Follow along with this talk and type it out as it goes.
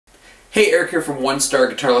Hey, Eric here from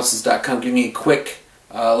OneStarGuitarLessons.com, giving you a quick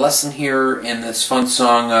lesson here in this fun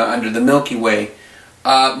song under the Milky Way.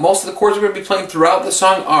 Most of the chords we're going to be playing throughout the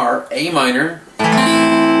song are A minor to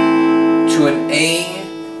an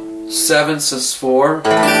A7 sus4,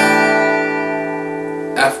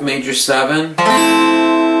 F major 7,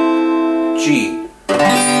 G.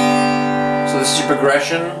 So this is your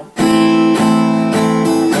progression.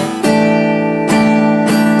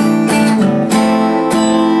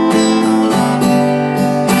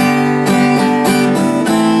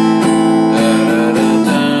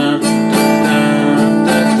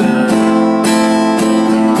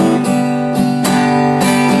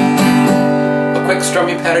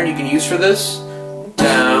 Strumming pattern you can use for this: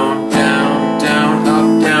 down, down, down,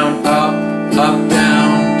 up, down, up, up,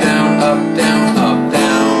 down, down, up, down, up,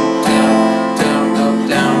 down, down, down, up,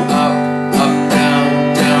 down, up, up,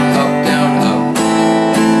 down, down, up, down, up.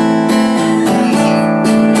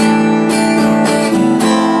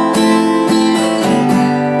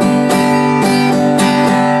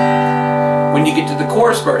 When you get to the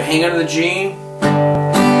chorus part, hang on to the G.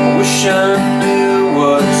 I wish I knew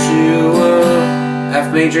what you were.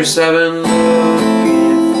 F major 7, looking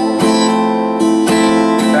for.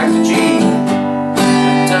 Back to G.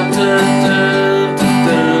 Dun, dun, dun,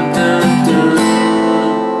 dun, dun, dun.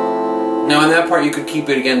 Now in that part you could keep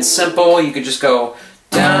it again simple. You could just go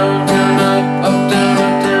down, down, up, down,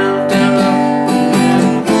 up, down, down, up.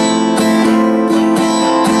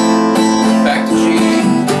 Back to G.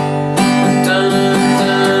 Dun, dun,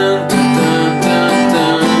 dun, dun, dun,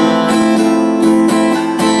 dun.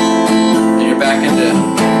 And you're back into.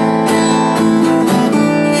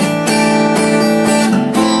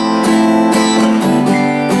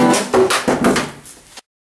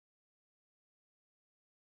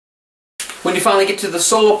 When you finally get to the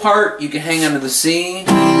solo part, you can hang on to the C, G,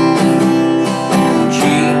 to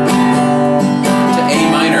A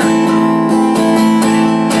minor.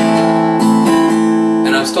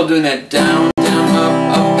 And I'm still doing that down,